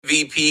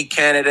MVP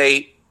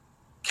candidate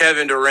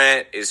Kevin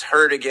Durant is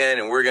hurt again,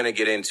 and we're going to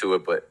get into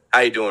it. But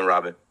how you doing,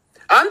 Robin?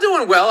 I'm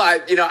doing well.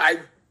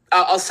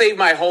 I'll save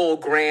my whole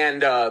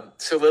grand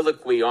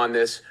soliloquy on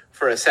this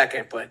for a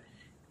second, but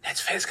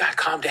Nets fans got to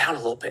calm down a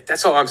little bit.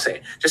 That's all I'm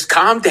saying. Just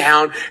calm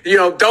down.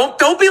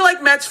 Don't be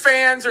like Mets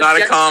fans or not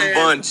Jets a calm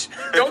fans.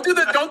 bunch. Don't do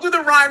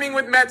the rhyming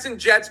with Mets and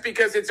Jets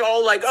because it's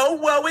all like, oh,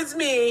 woe is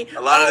me.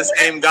 A lot of the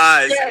same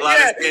guys. Yeah,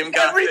 of the same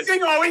guys.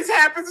 Everything always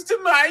happens to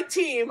my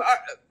team.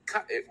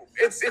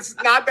 It's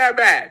not that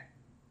bad.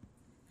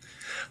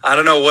 I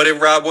don't know. What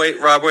did Rob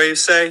Wave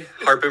say?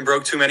 Harpin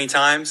broke too many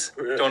times.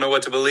 Don't know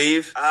what to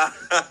believe. I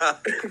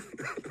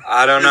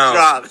don't know.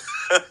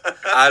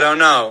 I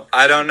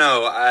don't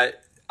know.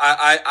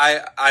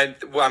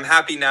 I'm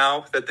happy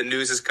now that the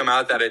news has come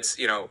out that it's,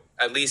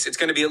 at least it's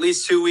going to be at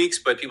least 2 weeks,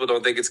 but people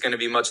don't think it's going to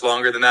be much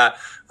longer than that.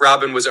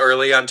 Robin was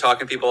early on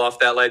talking people off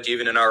that ledge,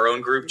 even in our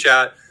own group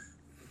chat,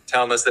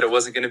 telling us that it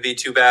wasn't going to be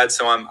too bad.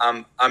 So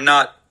I'm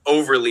not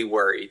overly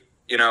worried,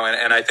 and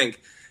I think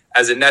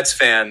as a Nets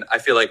fan, I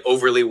feel like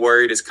overly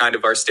worried is kind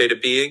of our state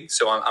of being.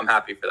 So I'm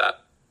happy for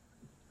that.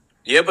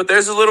 Yeah, but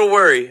there's a little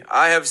worry.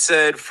 I have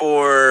said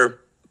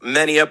for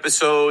many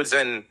episodes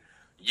and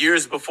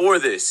years before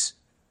this,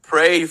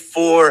 pray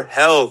for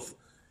health.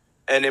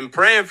 And in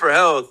praying for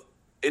health,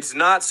 it's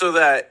not so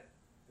that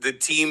the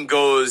team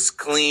goes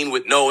clean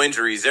with no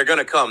injuries. They're going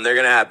to come. They're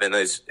going to happen.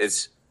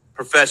 It's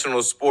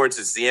professional sports.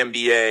 It's the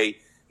NBA.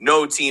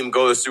 No team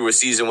goes through a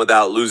season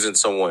without losing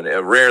someone.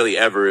 Rarely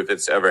ever, if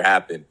it's ever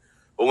happened.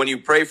 But when you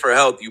pray for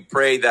health, you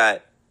pray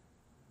that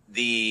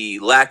the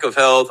lack of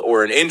health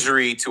or an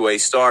injury to a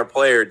star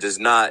player does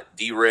not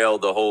derail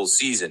the whole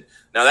season.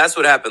 Now, that's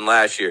what happened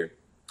last year.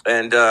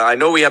 And I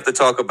know we have to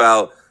talk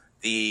about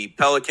the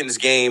Pelicans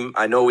game.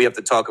 I know we have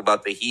to talk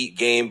about the Heat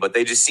game, but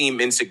they just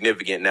seem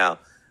insignificant now.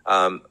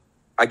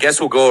 I guess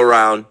we'll go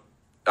around.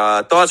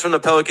 Thoughts from the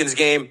Pelicans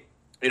game.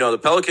 The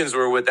Pelicans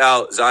were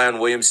without Zion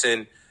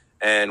Williamson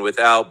and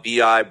without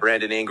B.I.,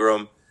 Brandon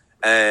Ingram,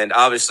 and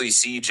obviously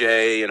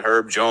CJ and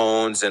Herb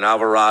Jones and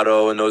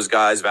Alvarado and those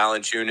guys,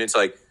 Valanciunas.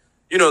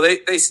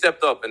 They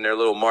stepped up in their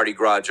little Mardi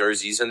Gras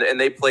jerseys and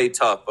they played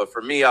tough. But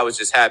for me, I was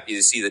just happy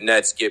to see the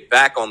Nets get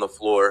back on the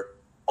floor,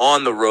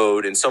 on the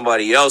road, in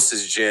somebody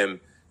else's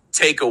gym,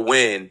 take a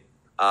win.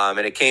 And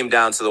it came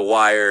down to the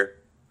wire.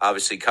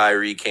 Obviously,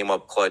 Kyrie came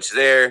up clutch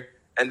there.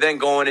 And then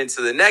going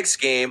into the next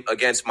game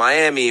against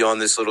Miami on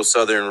this little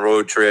southern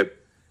road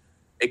trip,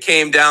 it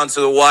came down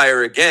to the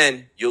wire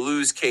again. You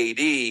lose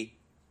KD.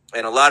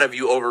 And a lot of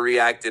you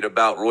overreacted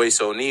about Royce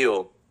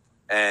O'Neal.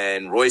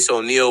 And Royce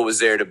O'Neal was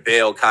there to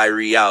bail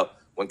Kyrie out.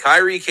 When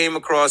Kyrie came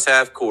across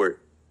half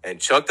court and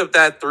chucked up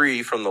that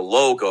three from the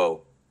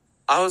logo,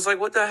 I was like,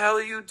 what the hell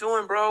are you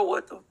doing,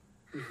 bro?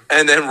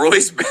 And then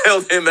Royce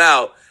bailed him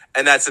out.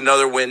 And that's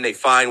another win. They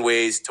find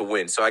ways to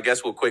win. So I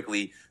guess we'll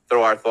quickly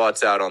throw our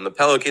thoughts out on the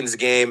Pelicans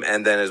game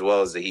and then as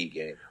well as the Heat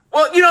game.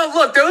 Well,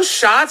 look, those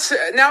shots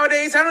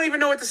nowadays, I don't even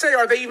know what to say.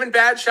 Are they even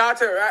bad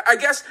shots? I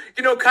guess,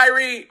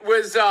 Kyrie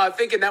was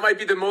thinking that might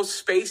be the most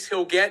space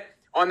he'll get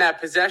on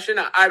that possession.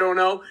 I don't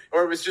know.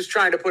 Or was just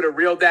trying to put a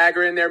real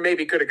dagger in there.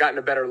 Maybe could have gotten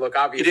a better look,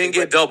 obviously. He didn't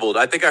get doubled.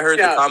 I think I heard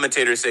the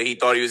commentator say he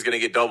thought he was going to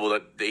get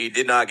doubled. He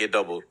did not get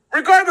doubled.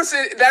 Regardless,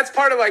 that's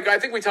part of I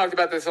think we talked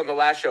about this on the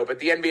last show, but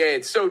the NBA,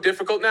 it's so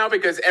difficult now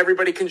because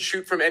everybody can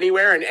shoot from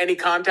anywhere and any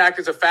contact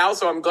is a foul.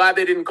 So I'm glad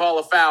they didn't call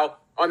a foul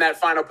on that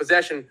final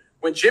possession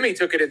when Jimmy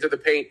took it into the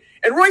paint.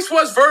 And Royce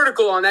was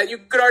vertical on that. You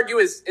could argue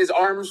his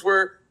arms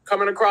were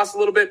coming across a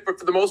little bit, but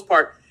for the most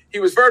part, he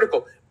was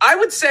vertical. I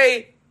would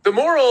say the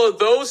moral of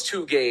those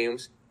two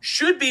games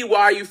should be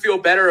why you feel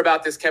better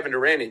about this Kevin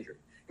Durant injury.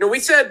 We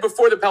said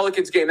before the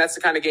Pelicans game, that's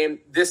the kind of game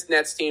this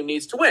Nets team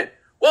needs to win.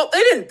 Well, they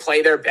didn't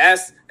play their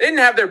best. They didn't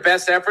have their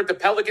best effort. The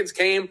Pelicans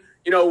came,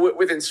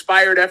 with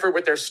inspired effort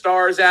with their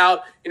stars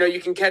out. You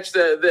can catch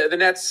the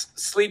Nets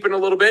sleeping a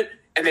little bit,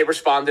 and they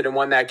responded and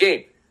won that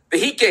game. The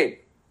Heat game.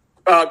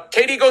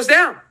 KD goes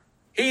down.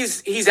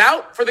 He's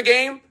out for the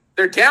game.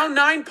 They're down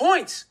 9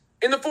 points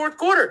in the fourth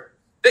quarter.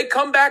 They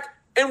come back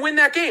and win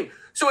that game.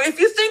 So if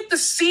you think the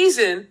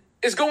season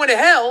is going to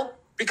hell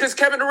because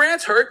Kevin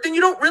Durant's hurt, then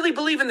you don't really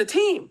believe in the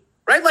team,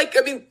 right?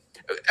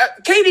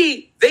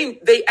 KD,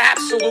 they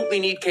absolutely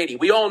need KD.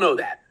 We all know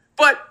that.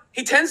 But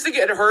he tends to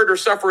get hurt or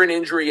suffer an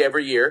injury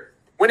every year.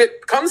 When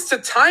it comes to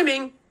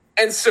timing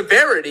and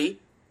severity,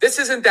 this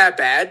isn't that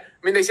bad.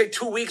 They say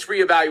 2 weeks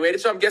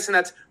reevaluated, so I'm guessing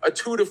that's a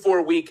 2 to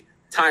 4 week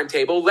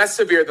timetable, less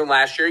severe than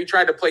last year. He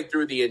tried to play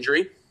through the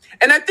injury.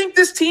 And I think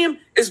this team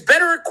is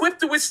better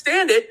equipped to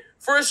withstand it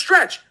for a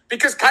stretch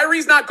because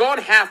Kyrie's not gone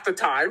half the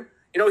time.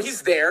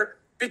 He's there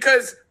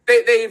because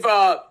they've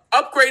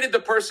upgraded the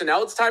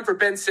personnel. It's time for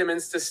Ben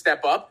Simmons to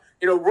step up.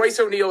 Royce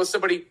O'Neal is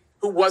somebody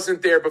who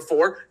wasn't there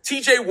before.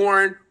 TJ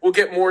Warren will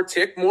get more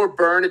tick, more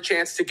burn, a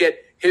chance to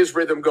get his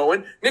rhythm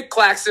going. Nick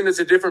Claxton is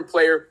a different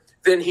player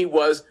than he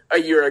was a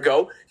year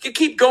ago. You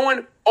keep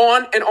going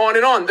on and on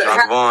and on.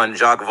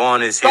 Jacques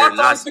Vaughn is here,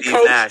 not Steve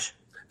Nash.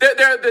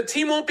 The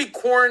team won't be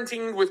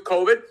quarantined with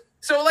COVID.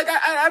 So, like,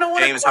 I don't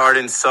want to. James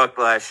Harden sucked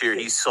last year.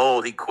 He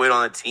sold. He quit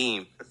on a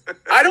team.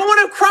 I don't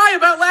want to cry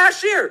about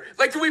last year.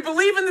 Like, do we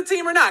believe in the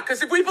team or not?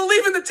 Because if we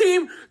believe in the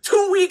team,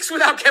 2 weeks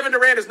without Kevin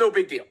Durant is no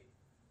big deal.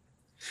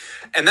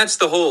 And that's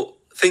the whole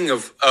thing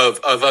of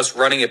us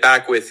running it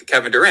back with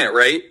Kevin Durant,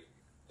 right?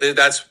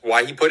 That's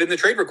why he put in the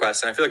trade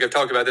request. And I feel like I've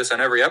talked about this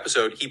on every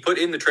episode. He put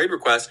in the trade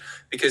request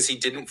because he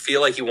didn't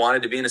feel like he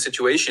wanted to be in a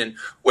situation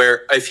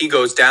where if he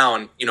goes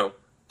down,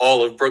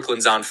 all of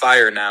Brooklyn's on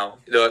fire now.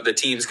 The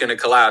team's going to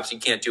collapse. You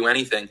can't do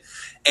anything.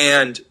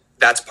 And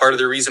that's part of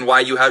the reason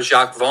why you have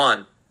Jacques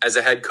Vaughn as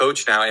a head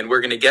coach now. And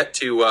we're going to get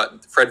to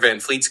Fred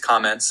VanVleet's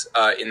comments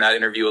in that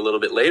interview a little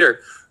bit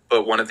later.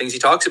 But one of the things he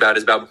talks about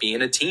is about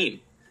being a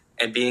team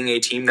and being a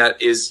team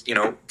that is,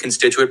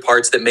 constituent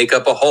parts that make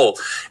up a whole.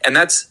 And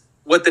that's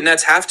what the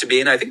Nets have to be.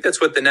 And I think that's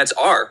what the Nets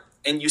are.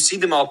 And you see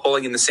them all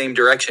pulling in the same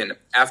direction.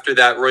 After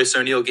that Royce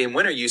O'Neal game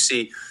winner, you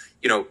see,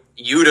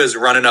 Yuta's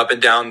running up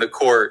and down the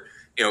court.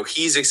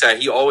 He's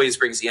excited. He always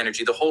brings the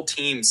energy. The whole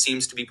team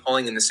seems to be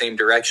pulling in the same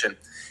direction.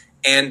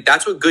 And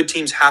that's what good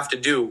teams have to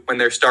do when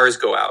their stars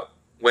go out.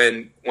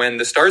 When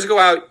the stars go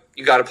out,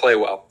 you got to play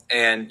well.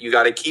 And you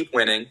got to keep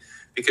winning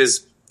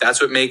because that's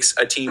what makes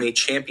a team a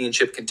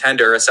championship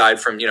contender aside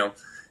from,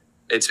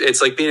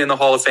 it's like being in the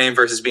Hall of Fame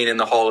versus being in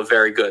the Hall of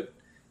Very Good.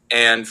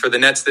 And for the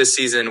Nets this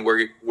season,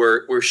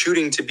 we're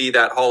shooting to be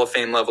that Hall of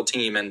Fame level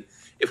team. And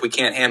if we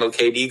can't handle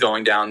KD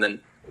going down, then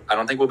I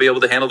don't think we'll be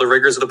able to handle the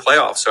rigors of the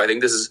playoffs. So I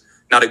think this is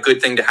not a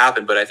good thing to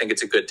happen, but I think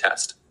it's a good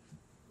test.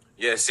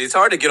 Yeah, see, it's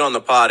hard to get on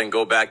the pod and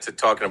go back to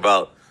talking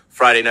about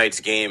Friday night's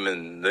game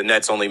and the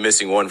Nets only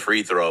missing one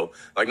free throw.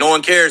 Like, no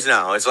one cares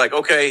now. It's like,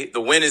 okay, the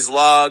win is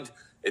logged.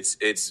 It's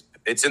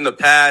in the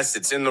past.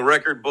 It's in the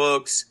record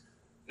books.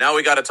 Now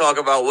we got to talk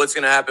about what's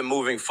going to happen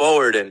moving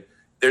forward. And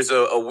there's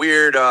a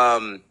weird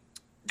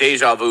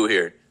deja vu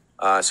here.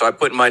 So I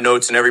put in my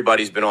notes, and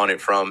everybody's been on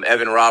it, from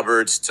Evan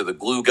Roberts to the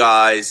Glue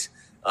guys.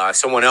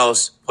 Someone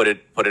else put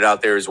it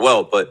out there as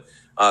well. But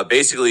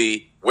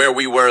basically where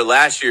we were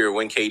last year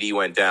when KD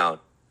went down.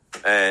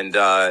 And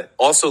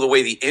also the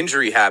way the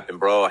injury happened,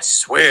 bro. I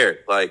swear,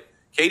 like,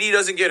 KD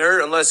doesn't get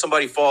hurt unless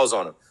somebody falls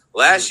on him.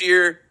 Last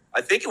year,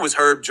 I think it was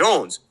Herb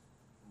Jones.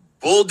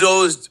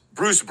 Bulldozed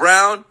Bruce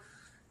Brown.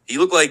 He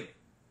looked like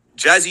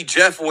Jazzy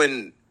Jeff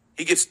when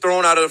he gets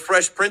thrown out of the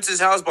Fresh Prince's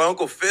house by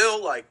Uncle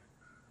Phil. Like,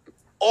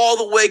 all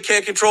the way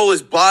can't control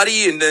his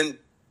body, and then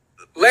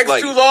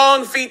legs too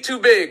long, feet too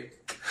big.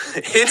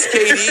 Hits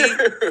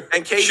KD,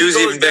 and KD Shoes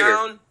goes even bigger.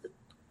 down.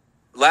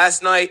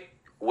 Last night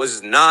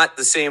was not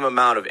the same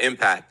amount of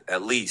impact,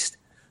 at least.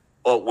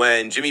 But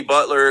when Jimmy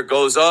Butler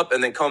goes up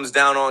and then comes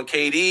down on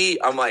KD,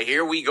 I'm like,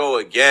 here we go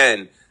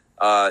again.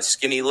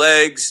 Skinny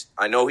legs.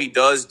 I know he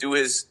does do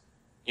his,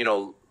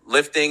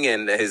 lifting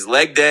and his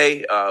leg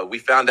day. We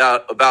found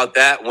out about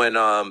that when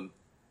the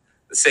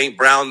St.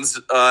 Brown's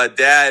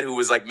dad, who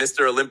was like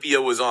Mr.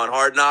 Olympia, was on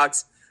Hard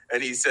Knocks.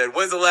 And he said,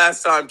 when's the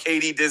last time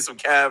KD did some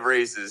calf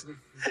races?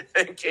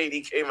 And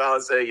KD came out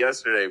and said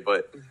yesterday.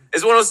 But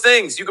it's one of those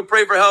things. You can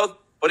pray for health,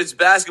 but it's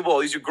basketball.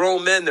 These are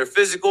grown men. They're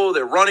physical.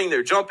 They're running.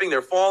 They're jumping.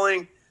 They're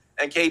falling.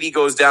 And KD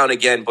goes down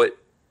again. But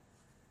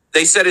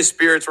they said his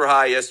spirits were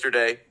high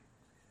yesterday.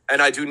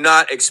 And I do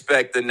not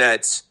expect the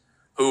Nets,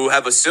 who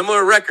have a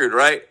similar record,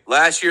 right?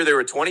 Last year, they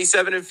were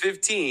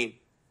 27-15.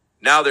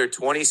 Now they're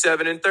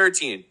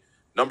 27-13.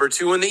 Number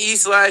 2 in the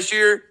East last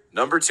year.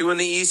 Number 2 in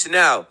the East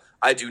now.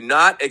 I do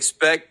not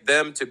expect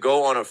them to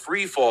go on a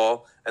free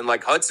fall. And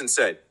like Hudson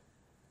said,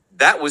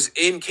 that was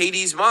in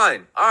KD's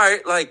mind. All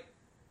right, like,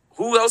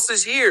 who else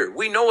is here?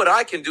 We know what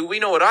I can do. We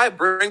know what I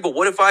bring. But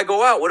what if I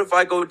go out? What if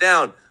I go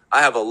down?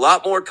 I have a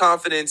lot more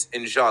confidence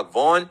in Jacques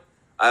Vaughn.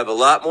 I have a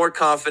lot more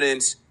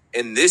confidence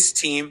in this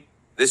team,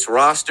 this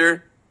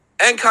roster.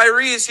 And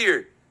Kyrie is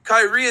here.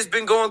 Kyrie has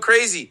been going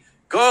crazy.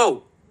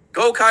 Go,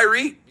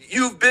 Kyrie.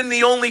 You've been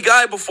the only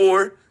guy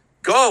before.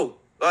 Go.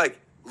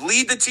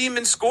 Lead the team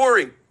in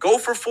scoring. Go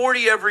for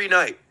 40 every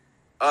night.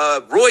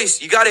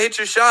 Royce, you got to hit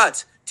your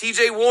shots.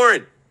 TJ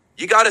Warren,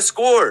 you got to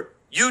score.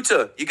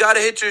 Utah, you got to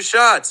hit your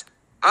shots.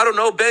 I don't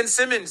know, Ben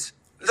Simmons.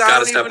 Got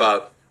to step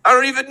up. I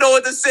don't even know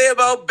what to say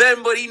about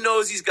Ben, but he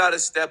knows he's got to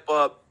step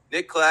up.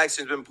 Nick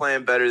Claxton's been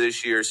playing better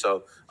this year.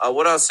 So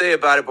what I'll say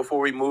about it before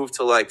we move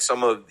to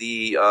some of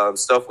the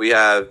stuff we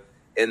have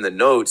in the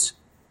notes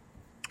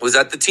was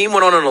that the team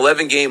went on an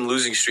 11-game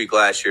losing streak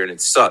last year, and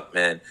it sucked,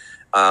 man.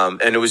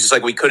 And it was just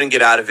like we couldn't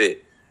get out of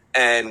it.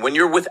 And when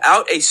you're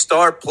without a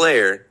star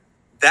player,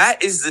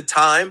 that is the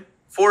time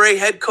for a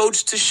head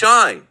coach to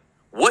shine.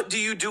 What do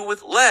you do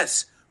with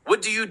less?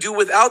 What do you do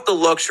without the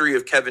luxury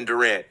of Kevin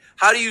Durant?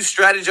 How do you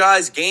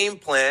strategize, game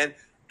plan,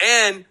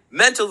 and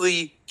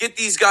mentally get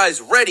these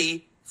guys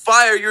ready,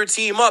 fire your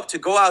team up to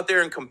go out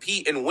there and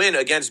compete and win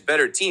against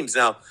better teams?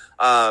 Now,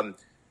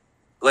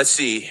 let's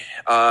see.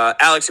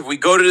 Alex, if we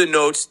go to the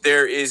notes,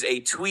 there is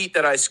a tweet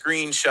that I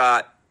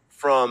screenshot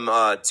from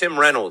Tim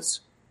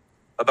Reynolds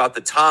about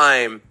the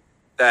time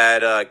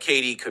that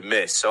KD could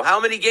miss. So how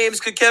many games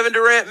could Kevin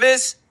Durant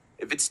miss?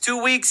 If it's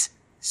 2 weeks,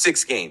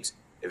 6 games.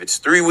 If it's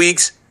 3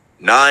 weeks,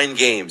 9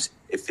 games.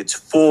 If it's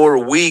 4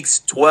 weeks,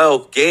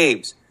 12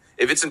 games.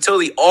 If it's until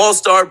the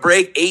All-Star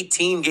break,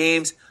 18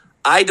 games,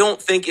 I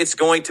don't think it's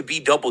going to be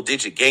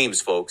double-digit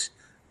games, folks.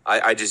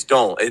 I just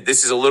don't.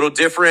 This is a little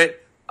different,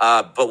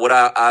 but what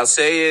I'll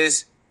say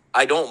is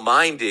I don't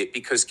mind it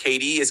because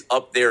KD is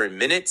up there in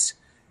minutes,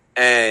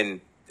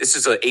 and this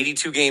is an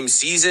 82-game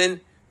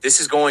season.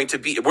 This is going to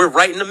be – we're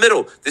right in the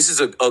middle. This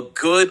is a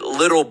good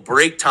little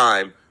break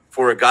time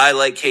for a guy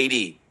like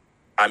KD.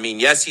 I mean,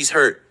 yes, he's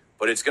hurt,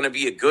 but it's going to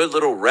be a good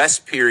little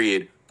rest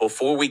period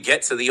before we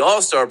get to the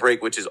All-Star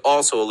break, which is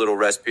also a little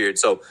rest period.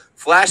 So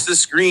flash the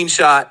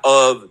screenshot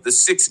of the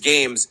 6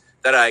 games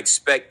that I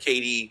expect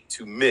KD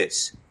to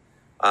miss.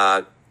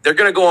 They're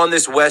going to go on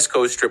this West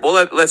Coast trip.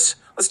 Well, let's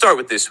start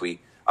with this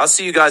week. I'll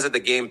see you guys at the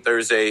game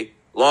Thursday.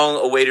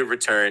 Long-awaited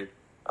return.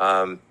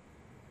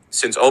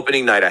 Since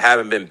opening night, I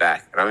haven't been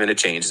back, and I'm going to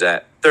change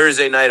that.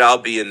 Thursday night, I'll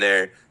be in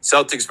there.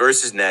 Celtics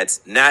versus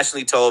Nets,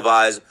 nationally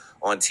televised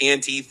on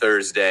TNT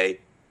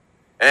Thursday.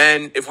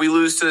 And if we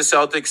lose to the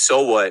Celtics,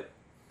 so what?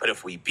 But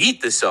if we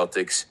beat the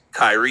Celtics,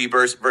 Kyrie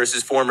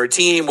versus former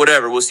team,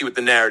 whatever, we'll see what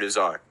the narratives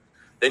are.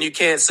 Then you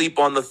can't sleep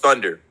on the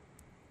Thunder.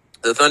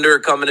 The Thunder are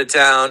coming to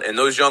town, and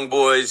those young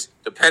boys,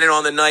 depending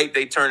on the night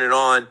they turn it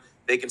on,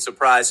 they can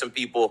surprise some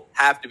people,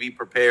 have to be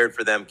prepared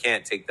for them,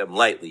 can't take them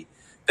lightly.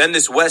 Then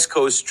this West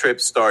Coast trip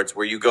starts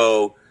where you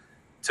go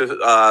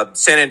to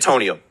San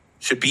Antonio,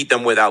 should beat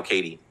them without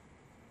KD.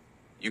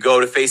 You go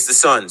to face the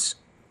Suns.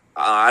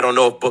 I don't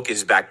know if Book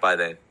is back by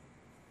then.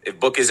 If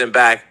Book isn't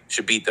back,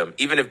 should beat them.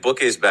 Even if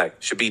Book is back,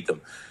 should beat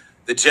them.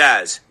 The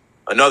Jazz,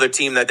 another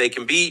team that they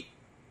can beat.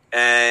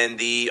 And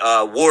the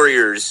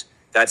Warriors,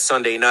 that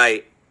Sunday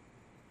night.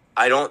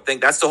 I don't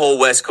think that's the whole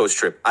West Coast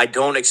trip. I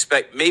don't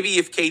expect, maybe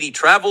if KD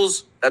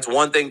travels, that's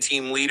one thing,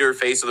 team leader,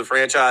 face of the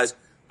franchise.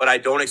 But I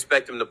don't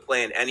expect him to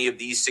play in any of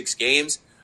these 6 games.